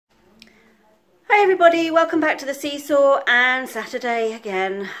everybody, welcome back to the Seesaw and Saturday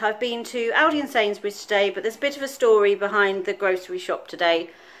again. I've been to Aldi and Sainsbury's today, but there's a bit of a story behind the grocery shop today.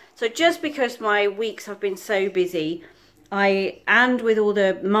 So just because my weeks have been so busy, and with all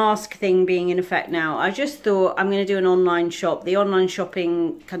the mask thing being in effect now, I just thought I'm going to do an online shop. The online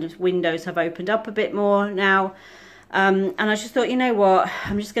shopping kind of windows have opened up a bit more now. And I just thought, you know what,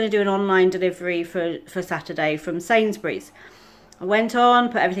 I'm just going to do an online delivery for Saturday from Sainsbury's. I went on,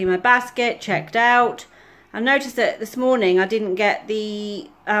 put everything in my basket, checked out. I noticed that this morning I didn't get the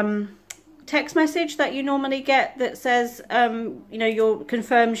text message that you normally get that says, you know,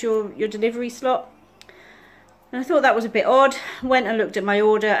 confirms your delivery slot. And I thought that was a bit odd. Went and looked at my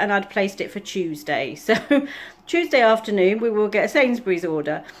order and I'd placed it for Tuesday. So Tuesday afternoon we will get a Sainsbury's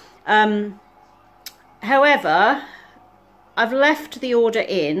order. However, I've left the order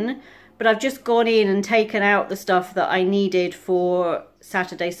in, but I've just gone in and taken out the stuff that I needed for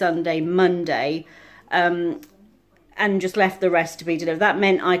Saturday, Sunday, Monday, and just left the rest to be delivered. That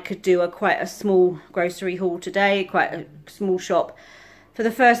meant I could do quite a small grocery haul today, quite a small shop, for the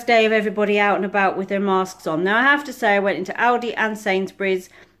first day of everybody out and about with their masks on. Now I have to say I went into Aldi and Sainsbury's.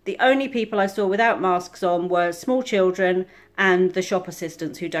 The only people I saw without masks on were small children and the shop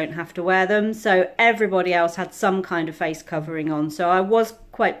assistants who don't have to wear them. So everybody else had some kind of face covering on. So I was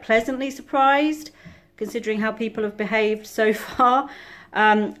quite pleasantly surprised considering how people have behaved so far.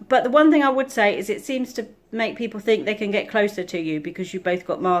 But the one thing I would say is it seems to make people think they can get closer to you because you both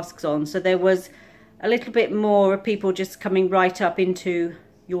got masks on. So there was a little bit more of people just coming right up into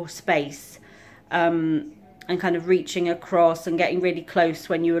your space. And kind of reaching across and getting really close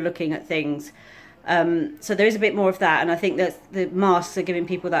when you were looking at things. So there is a bit more of that, and I think that the masks are giving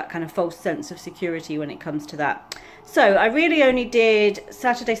people that kind of false sense of security when it comes to that. So I really only did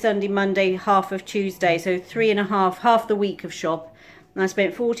Saturday, Sunday, Monday, half of Tuesday, so half the week of shop, and I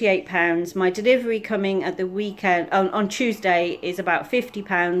spent £48. My delivery coming at the weekend on Tuesday is about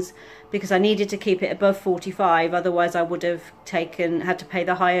 £50 because I needed to keep it above 45, otherwise I would have had to pay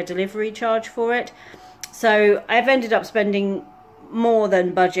the higher delivery charge for it. So I've ended up spending more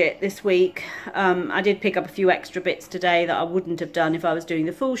than budget this week. I did pick up a few extra bits today that I wouldn't have done if I was doing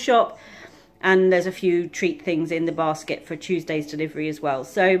the full shop. And there's a few treat things in the basket for Tuesday's delivery as well.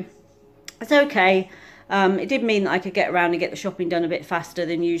 So it's okay. It did mean that I could get around and get the shopping done a bit faster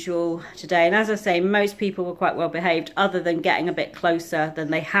than usual today. And as I say, most people were quite well behaved other than getting a bit closer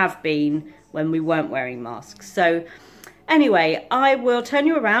than they have been when we weren't wearing masks. So anyway, I will turn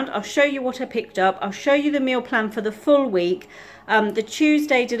you around. I'll show you what I picked up. I'll show you the meal plan for the full week. The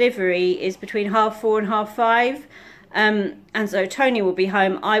Tuesday delivery is between 4:30 and 5:30. And so Tony will be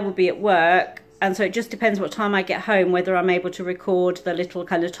home, I will be at work. And so it just depends what time I get home, whether I'm able to record the little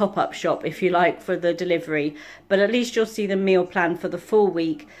kind of top-up shop, if you like, for the delivery. But at least you'll see the meal plan for the full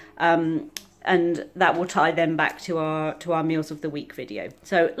week. And that will tie them back to our Meals of the Week video.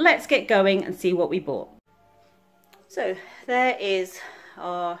 So let's get going and see what we bought. So there is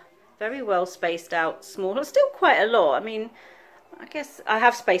our very well spaced out small, still quite a lot. I mean, I guess I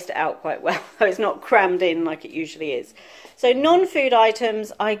have spaced it out quite well, so it's not crammed in like it usually is. So non-food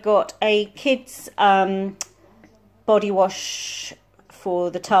items, I got a kid's body wash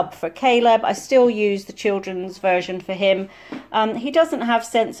for the tub for Caleb. I still use the children's version for him. He doesn't have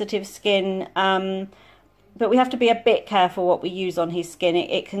sensitive skin, but we have to be a bit careful what we use on his skin.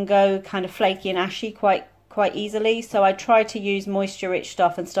 It can go kind of flaky and ashy quite easily, so I try to use moisture rich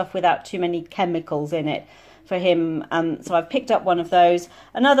stuff and stuff without too many chemicals in it for him. So I've picked up one of those,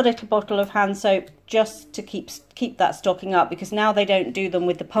 another little bottle of hand soap just to keep that stocking up, because now they don't do them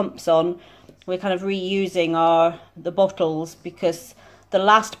with the pumps on. We're kind of reusing the bottles because the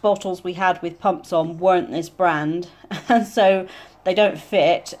last bottles we had with pumps on weren't this brand, and so they don't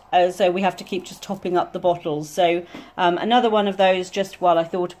fit, so we have to keep just topping up the bottles. So another one of those just while I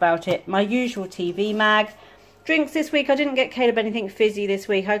thought about it. My usual TV mag. Drinks this week, I didn't get Caleb anything fizzy this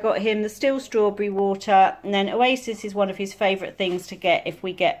week. I got him the still strawberry water, and then Oasis is one of his favourite things to get if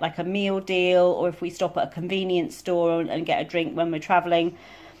we get like a meal deal or if we stop at a convenience store and get a drink when we're travelling.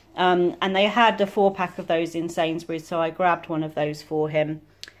 And they had a 4-pack of those in Sainsbury's, so I grabbed one of those for him.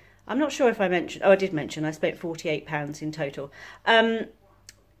 I'm not sure if I mentioned, I did mention I spent £48 in total.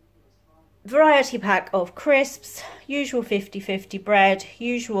 Variety pack of crisps, usual 50/50 bread,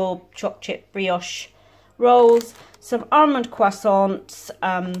 usual choc chip brioche rolls, some almond croissants.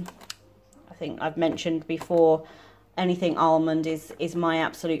 I think I've mentioned before, anything almond is my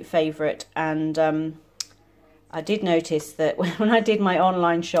absolute favourite. And I did notice that when I did my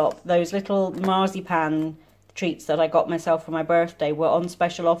online shop, those little marzipan treats that I got myself for my birthday were on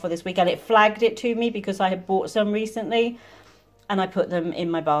special offer this week, and it flagged it to me because I had bought some recently. and I put them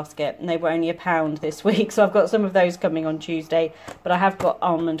in my basket, and they were only £1 this week, so I've got some of those coming on Tuesday. But I have got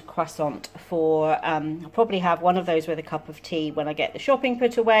almond croissant for, I'll probably have one of those with a cup of tea when I get the shopping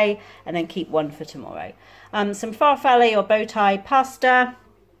put away, and then keep one for tomorrow. Some farfalle or bow tie pasta,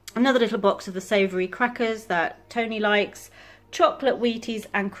 another little box of the savoury crackers that Tony likes, chocolate Wheaties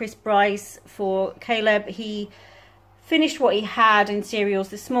and crisp rice for Caleb. He finished what he had in cereals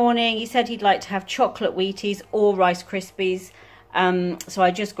this morning. He said he'd like to have chocolate Wheaties or Rice Krispies. So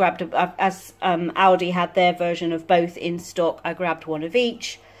I just grabbed, as Aldi had their version of both in stock, I grabbed one of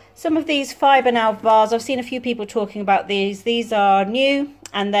each. Some of these Fibre Now bars, I've seen a few people talking about these. These are new,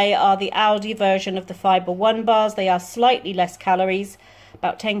 and they are the Aldi version of the Fibre One bars. They are slightly less calories,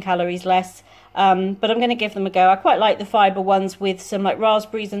 about 10 calories less, but I'm going to give them a go. I quite like the Fibre ones with some like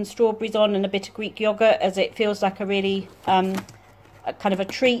raspberries and strawberries on, and a bit of Greek yogurt, as it feels like a really kind of a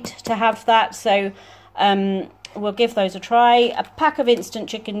treat to have that. So we'll give those a try. A pack of instant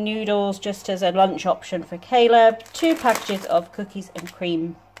chicken noodles just as a lunch option for Caleb. 2 packages of cookies and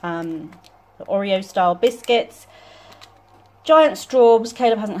cream, Oreo style biscuits. Giant straws,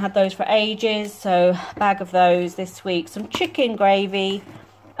 Caleb hasn't had those for ages, so a bag of those this week. Some chicken gravy,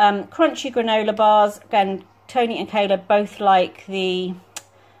 crunchy granola bars. Again, Tony and Caleb both like the,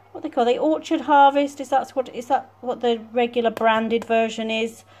 what they call, the Orchard Harvest. Is that what the regular branded version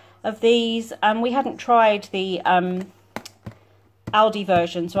is of these? We hadn't tried the Aldi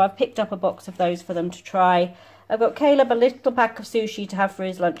version, so I've picked up a box of those for them to try. I've got Caleb a little pack of sushi to have for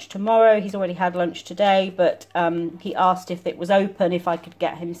his lunch tomorrow. He's already had lunch today, but he asked if it was open, if I could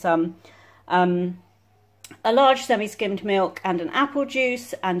get him some. A large semi-skimmed milk and an apple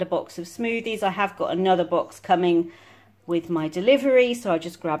juice and a box of smoothies. I have got another box coming with my delivery, so I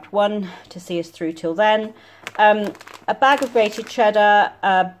just grabbed one to see us through till then. A bag of grated cheddar,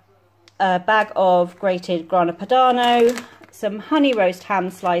 a bag of grated grana padano, some honey roast ham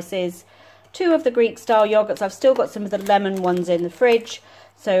slices, 2 of the Greek style yogurts. I've still got some of the lemon ones in the fridge,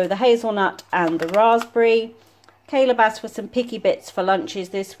 so the hazelnut and the raspberry. Caleb asked for some picky bits for lunches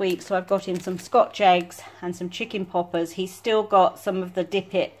this week, so I've got him some Scotch eggs and some chicken poppers. He's still got some of the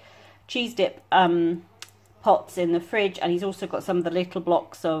cheese dip pots in the fridge, and he's also got some of the little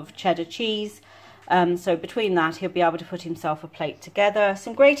blocks of cheddar cheese. So between that, he'll be able to put himself a plate together.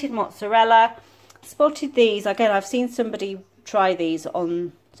 Some grated mozzarella. Spotted these. Again, I've seen somebody try these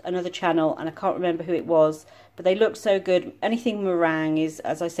on another channel, and I can't remember who it was, but they look so good. Anything meringue is,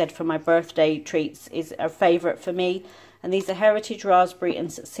 as I said, for my birthday treats, is a favourite for me. And these are heritage raspberry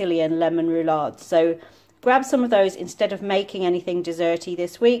and Sicilian lemon roulades. So grab some of those instead of making anything desserty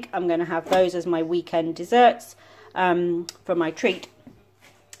this week. I'm going to have those as my weekend desserts for my treat.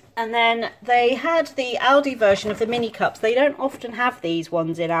 And then they had the Aldi version of the mini cups. They don't often have these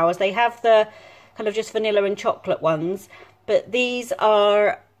ones in ours. They have the kind of just vanilla and chocolate ones, but these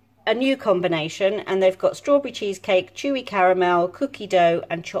are a new combination, and they've got strawberry cheesecake, chewy caramel, cookie dough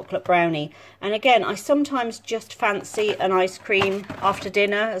and chocolate brownie. And again, I sometimes just fancy an ice cream after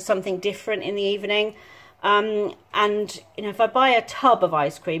dinner, something different in the evening. And you know, if I buy a tub of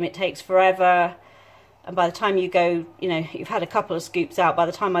ice cream, it takes forever, and by the time you go, you know, you've had a couple of scoops out, by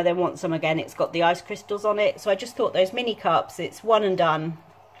the time I then want some again, it's got the ice crystals on it. So I just thought those mini cups, it's one and done.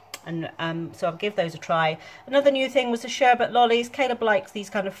 And so I'll give those a try. Another new thing was the sherbet lollies. Caleb likes these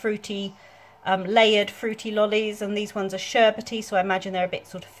kind of fruity, layered fruity lollies, and these ones are sherbety, so I imagine they're a bit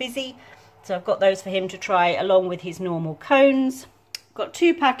sort of fizzy. So I've got those for him to try along with his normal cones. Got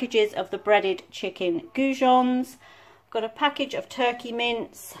 2 packages of the breaded chicken goujons. Got a package of turkey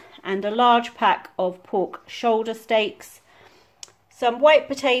mince and a large pack of pork shoulder steaks. Some white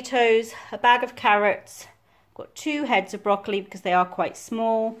potatoes, a bag of carrots. Got 2 heads of broccoli because they are quite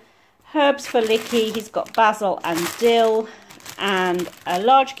small. Herbs for Licky, he's got basil and dill, and a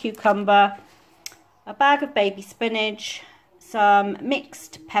large cucumber, a bag of baby spinach, some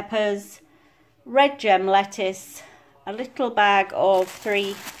mixed peppers, red gem lettuce, a little bag of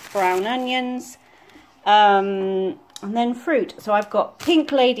 3 brown onions, and then fruit. So I've got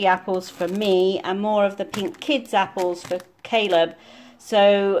pink lady apples for me and more of the pink kids apples for Caleb.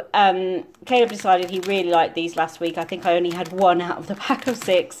 So Caleb decided he really liked these last week. I think I only had 1 out of the pack of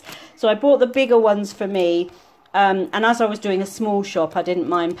 6. So I bought the bigger ones for me. And as I was doing a small shop, I didn't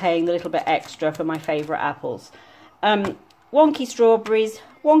mind paying the little bit extra for my favourite apples. Wonky strawberries,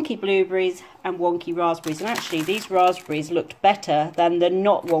 wonky blueberries and wonky raspberries. And actually these raspberries looked better than the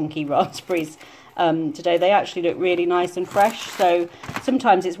not wonky raspberries today. They actually look really nice and fresh. So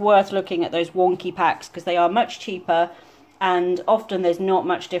sometimes it's worth looking at those wonky packs because they are much cheaper. And often there's not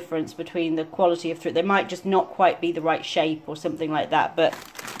much difference between the quality of fruit. They might just not quite be the right shape or something like that. But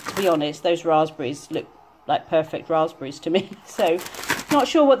to be honest, those raspberries look like perfect raspberries to me. So not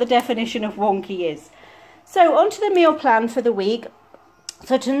sure what the definition of wonky is. So on to the meal plan for the week.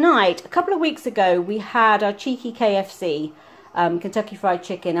 So tonight, a couple of weeks ago, we had our cheeky KFC, Kentucky Fried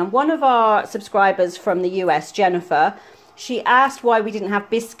Chicken, and one of our subscribers from the US, Jennifer, she asked why we didn't have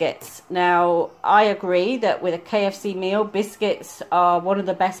biscuits. Now, I agree that with a KFC meal, biscuits are one of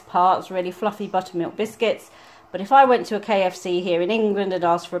the best parts, really fluffy buttermilk biscuits. But if I went to a KFC here in England and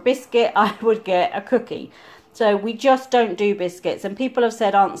asked for a biscuit, I would get a cookie. So we just don't do biscuits. And people have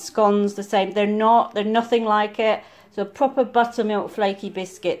said, aren't scones the same? They're not. They're nothing like it. So a proper buttermilk flaky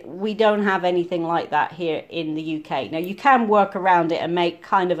biscuit, we don't have anything like that here in the UK. Now, you can work around it and make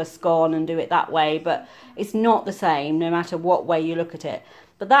kind of a scone and do it that way, but it's not the same no matter what way you look at it.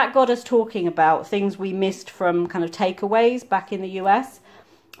 But that got us talking about things we missed from kind of takeaways back in the US.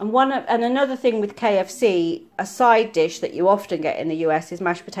 And another thing with KFC, a side dish that you often get in the US is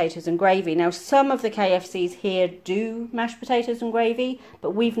mashed potatoes and gravy. Now, some of the KFCs here do mashed potatoes and gravy,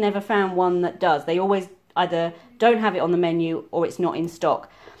 but we've never found one that does. They always either don't have it on the menu or it's not in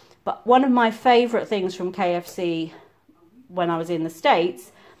stock. But one of my favourite things from KFC when I was in the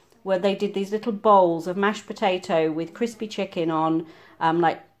States, where they did these little bowls of mashed potato with crispy chicken on,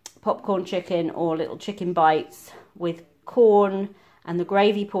 like popcorn chicken or little chicken bites with corn and the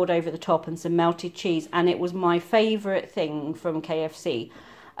gravy poured over the top and some melted cheese. And it was my favourite thing from KFC.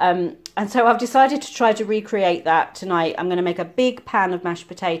 And so I've decided to try to recreate that tonight. I'm going to make a big pan of mashed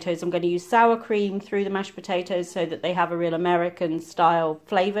potatoes. I'm going to use sour cream through the mashed potatoes so that they have a real American style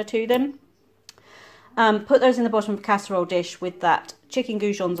flavour to them. Put those in the bottom of a casserole dish with that chicken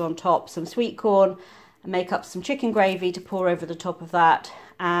goujons on top, some sweet corn, and make up some chicken gravy to pour over the top of that.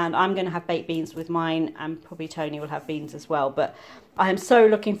 And I'm going to have baked beans with mine, and probably Tony will have beans as well. But I am so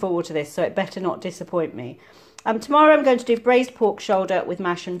looking forward to this, so it better not disappoint me. Tomorrow I'm going to do braised pork shoulder with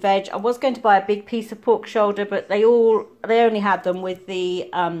mash and veg. I was going to buy a big piece of pork shoulder, but they only had them with the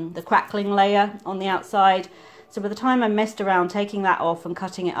crackling layer on the outside. So by the time I messed around taking that off and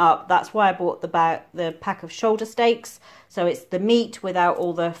cutting it up, that's why I bought the pack of shoulder steaks. So it's the meat without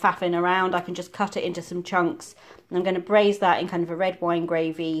all the faffing around. I can just cut it into some chunks. And I'm going to braise that in kind of a red wine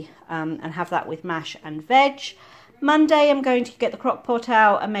gravy and have that with mash and veg. Monday, I'm going to get the crock pot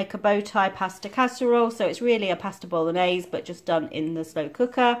out and make a bow tie pasta casserole. So it's really a pasta bolognese, but just done in the slow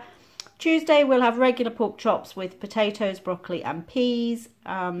cooker. Tuesday, we'll have regular pork chops with potatoes, broccoli and peas.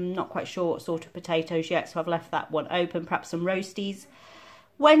 Not quite sure what sort of potatoes yet, so I've left that one open. Perhaps some roasties.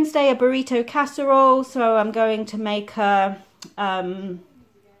 Wednesday, a burrito casserole. So I'm going to make a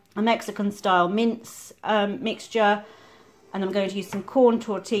Mexican-style mince mixture. And I'm going to use some corn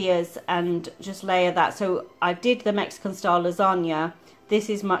tortillas and just layer that. So I did the Mexican style lasagna. This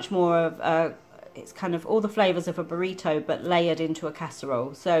is much more of it's kind of all the flavors of a burrito, but layered into a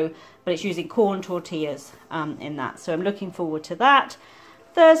casserole. So, but it's using corn tortillas in that. So I'm looking forward to that.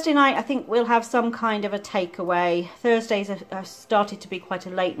 Thursday night, I think we'll have some kind of a takeaway. Thursdays have started to be quite a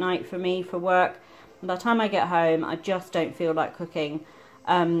late night for me for work. And by the time I get home, I just don't feel like cooking.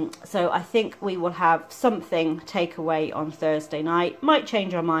 So I think we will have something takeaway on Thursday night. Might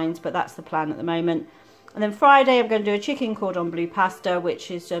change our minds, but that's the plan at the moment. And then Friday I'm going to do a chicken cordon bleu pasta,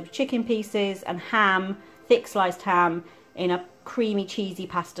 which is chicken pieces and ham, thick sliced ham in a creamy cheesy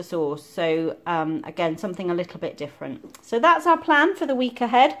pasta sauce. So again, something a little bit different. So that's our plan for the week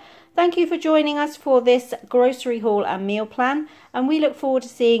ahead. Thank you for joining us for this grocery haul and meal plan, and we look forward to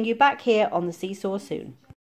seeing you back here on the Seesaw soon.